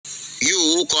You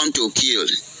who come to kill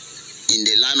in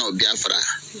the land of Biafra,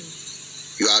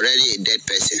 you are already a dead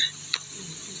person.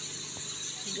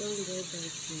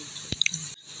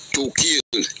 To kill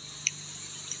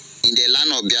in the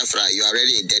land of Biafra, you are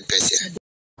already a dead person.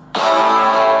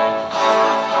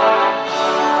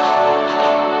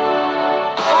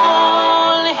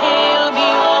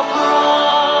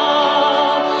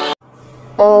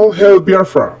 All hail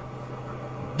Biafra.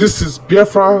 This is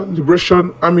Biafra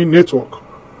Liberation Army Network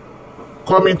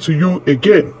coming to you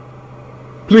again.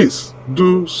 Please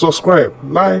do subscribe,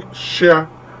 like, share,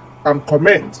 and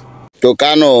comment.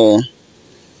 Tukano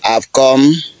have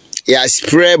come. Yeah,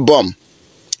 spray bomb,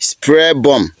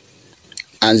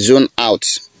 and zone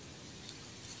out.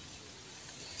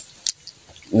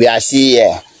 We are see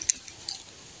here.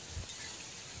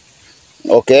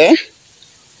 Okay,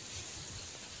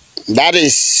 that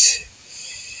is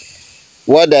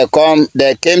what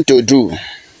they came to do.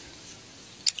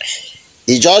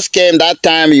 He just came that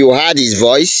time you heard his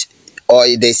voice or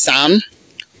the sound.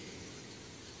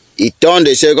 He turned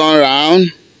the second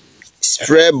round,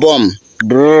 spray bomb.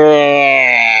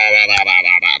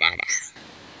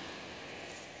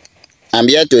 I'm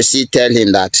here to tell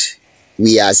him that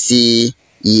we are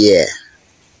here.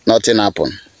 Nothing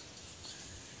happened.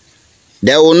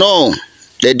 They will know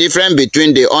the difference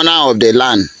between the owner of the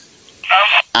land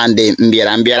and the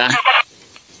Mbira.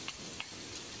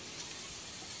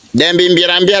 Them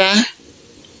Mbira,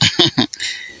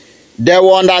 they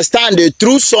will understand the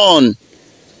true son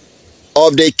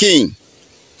of the king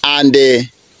and the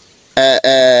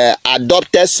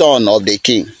adopted son of the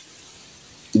king.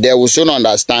 They will soon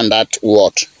understand that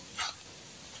word.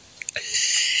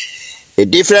 The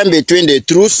difference between the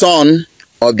true son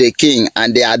of the king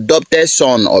and the adopted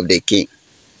son of the king.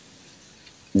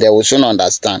 They will soon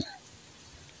understand.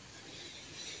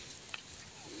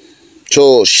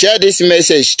 So share this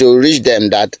message to reach them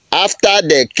that after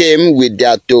they came with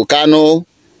their Tukano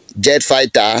jet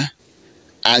fighter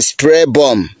and spray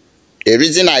bomb, the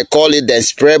reason I call it the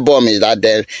spray bomb is that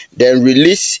they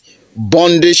release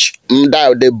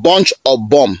the bunch of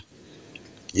bomb.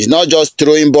 It's not just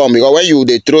throwing bomb, because when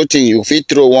they throw things, you fit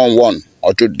throw one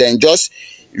or two, then just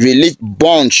release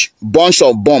bunch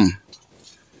of bomb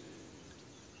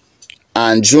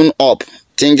and zoom up,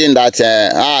 thinking that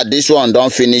this one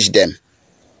don't finish them.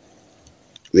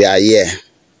 We are here.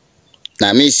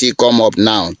 Now me see come up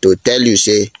now to tell you,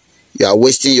 say you are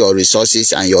wasting your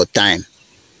resources and your time.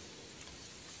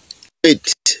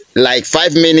 Wait like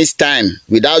 5 minutes time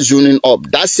without zooming up.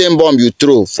 That same bomb you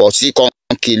throw for see come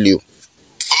kill you.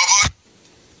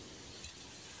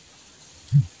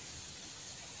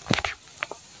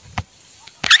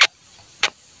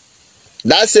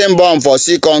 That same bomb for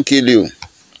see come kill you.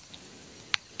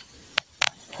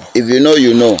 If you know,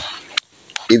 you know.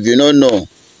 If you don't know,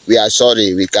 we are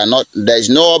sorry. We cannot. There is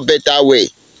no better way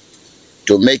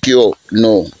to make you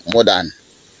know more than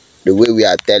the way we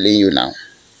are telling you now.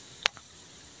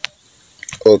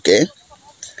 Okay?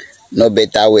 No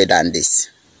better way than this.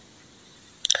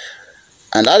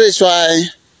 And that is why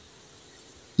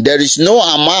there is no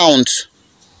amount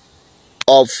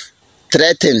of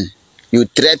threaten. You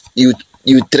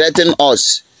threaten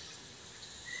us.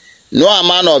 No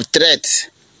amount of threat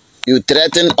you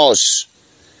threaten us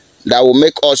that will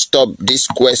make us stop this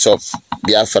quest of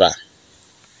Biafra.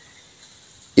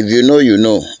 If you know, you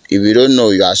know. If you don't know,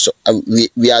 you are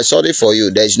we are sorry for you.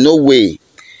 There is no way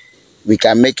we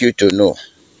can make you to know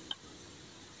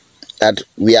that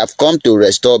we have come to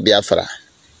restore Biafra,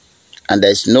 and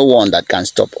there is no one that can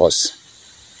stop us.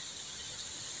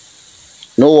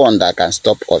 No one that can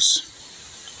stop us.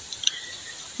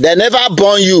 They never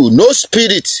born you. No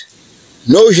spirit,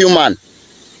 no human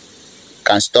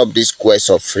can stop this quest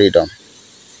of freedom.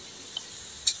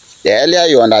 The earlier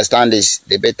you understand this,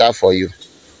 the better for you.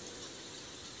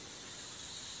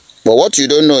 But what you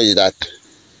don't know is that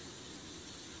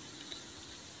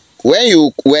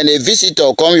when a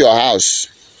visitor come your house,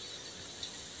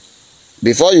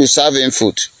 before you serve him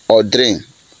food or drink,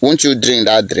 won't you drink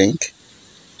that drink?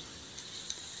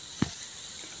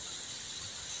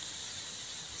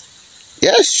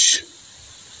 Yes.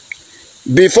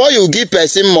 Before you give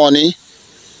person money,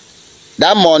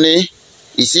 that money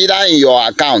is either in your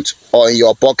account or in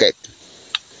your pocket.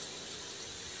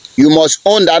 You must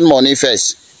own that money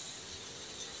first.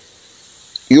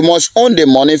 You must own the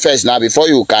money first now before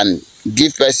you can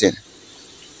give person.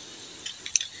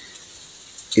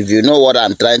 If you know what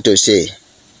I'm trying to say,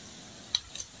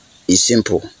 it's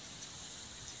simple.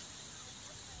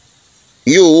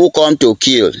 You who come to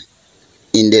kill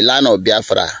in the land of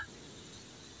Biafra,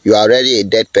 you are already a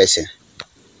dead person.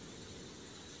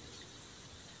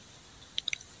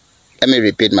 Let me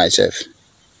repeat myself.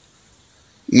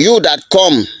 You that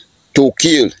come to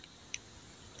kill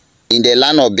in the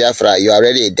land of Biafra, you are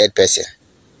already a dead person.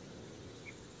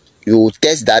 You will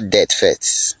test that death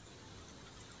first.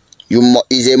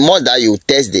 It's a must that you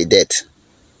test the death.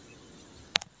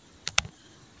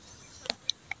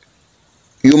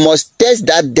 You must test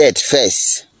that death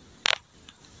first.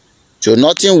 So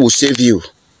nothing will save you.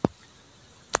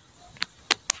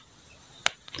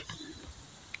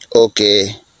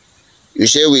 Okay. You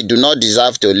say we do not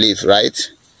deserve to live,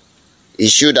 right?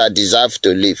 It's you that deserve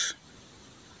to live.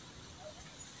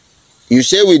 You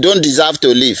say we don't deserve to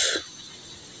live.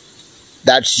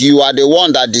 That you are the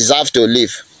one that deserve to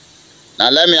live. Now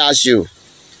let me ask you.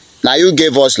 Now you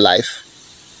gave us life.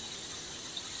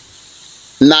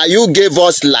 Now you gave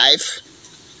us life.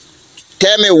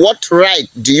 Tell me, what right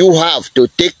do you have to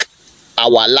take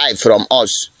our life from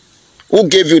us? Who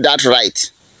gave you that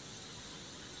right?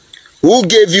 Who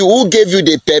gave you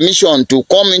the permission to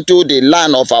come into the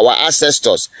land of our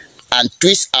ancestors and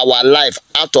twist our life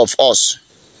out of us?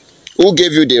 Who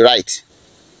gave you the right?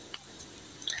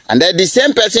 And then the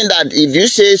same person that, if you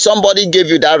say somebody gave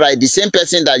you that right, the same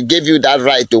person that gave you that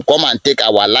right to come and take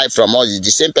our life from us is the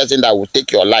same person that will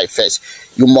take your life first.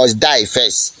 You must die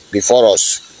first before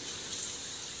us.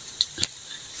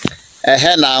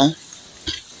 Now,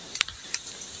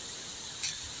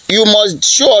 you must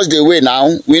show us the way now.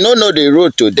 We don't know the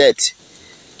road to death.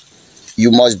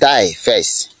 You must die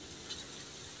first.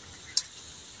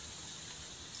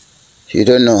 You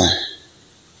don't know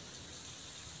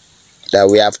that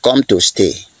we have come to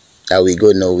stay, that we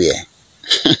go nowhere.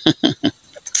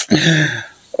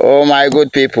 Oh my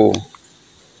good people.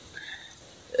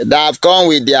 They have come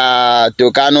with their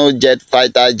Tukano jet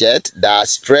fighter jet that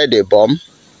spread the bomb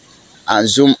and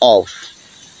zoom off.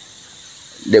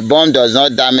 The bomb does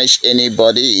not damage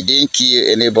anybody. It didn't kill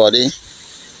anybody.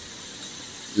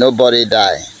 Nobody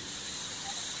died.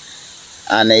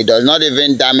 And it does not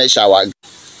even damage our...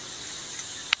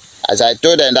 As I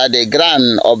told them that the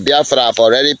ground of Biafra have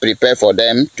already prepared for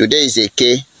them. Today is a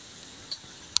K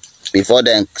before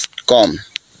them come.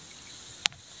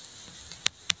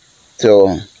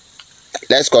 So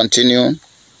let's continue.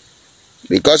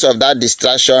 Because of that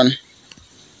distraction,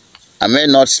 I may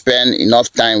not spend enough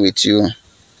time with you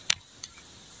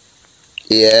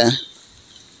here.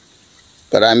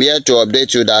 But I'm here to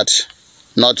update you that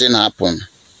nothing happened.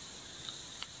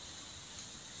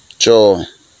 So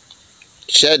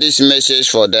share this message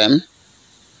for them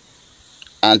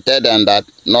and tell them that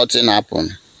nothing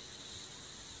happened.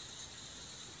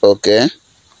 Okay?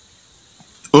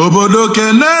 Tell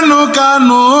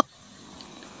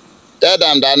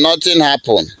them that nothing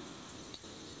happened.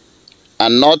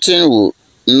 And nothing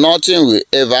will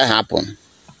ever happen.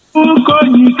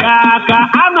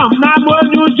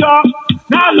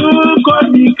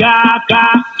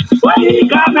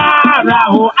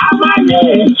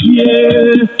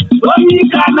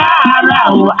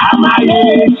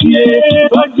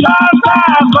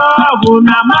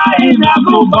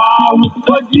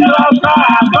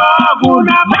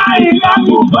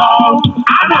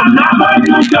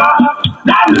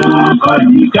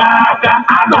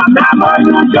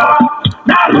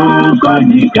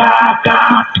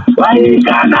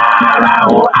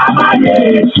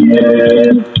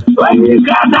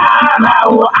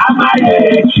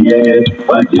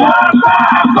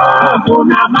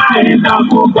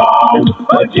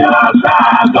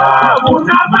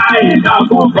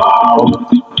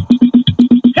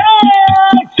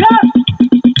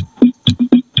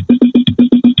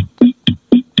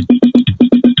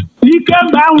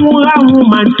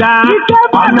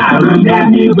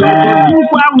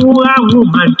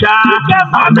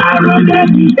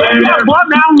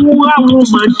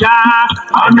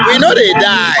 We know they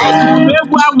die.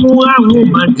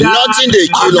 Nothing they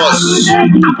kill us.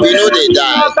 We know they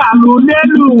die.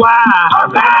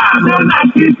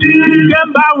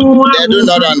 They do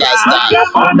not understand.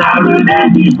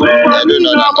 They do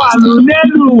not understand.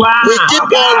 We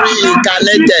keep on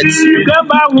reincarnated.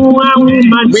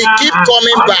 We keep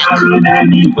coming back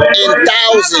in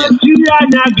thousands.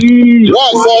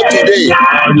 One for today,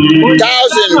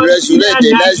 1,000 resurrect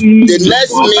the next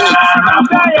minute.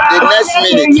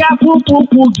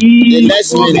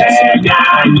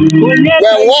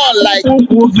 When one like 3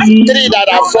 that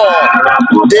are 4,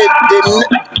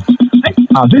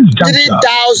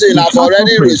 3,000 have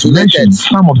already resurrected.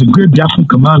 Some of the great Biafran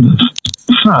commanders,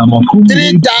 some of whom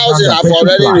 3,000 have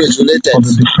already resurrected for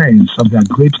the defense of their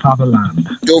great fatherland.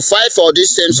 To fight for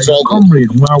this same struggle. Comrade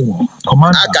Wawo,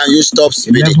 commander, how can you stop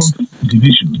speeding?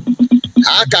 Division.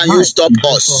 How can you stop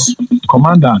us?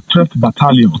 Commander 12th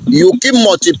Battalion. You keep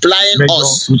multiplying Major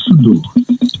us. Usudo.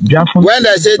 When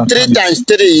they say 3 times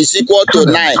 3 is equal to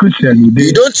 9,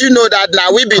 you don't you know that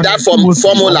now we be that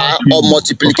formula of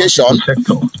multiplication?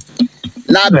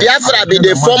 Now Biafra be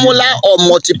the formula of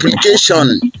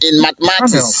multiplication in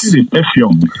mathematics.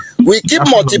 We keep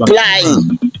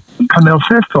multiplying.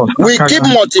 We keep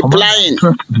multiplying.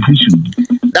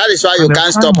 That is why you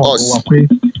can't stop us.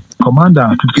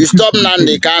 You stop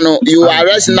Nnamdi, you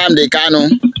arrest Nnamdi.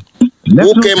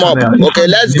 Who came up? Okay,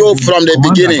 let's go from the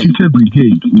beginning.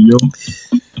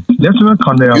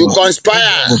 You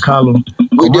conspire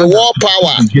with the war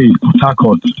power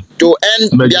to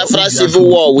end Biafra civil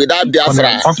war without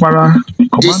Biafra.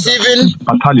 Deceiving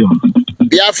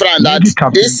Biafra that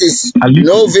this is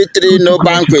no victory, no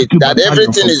banquet, that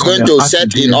everything is going to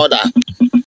set in order.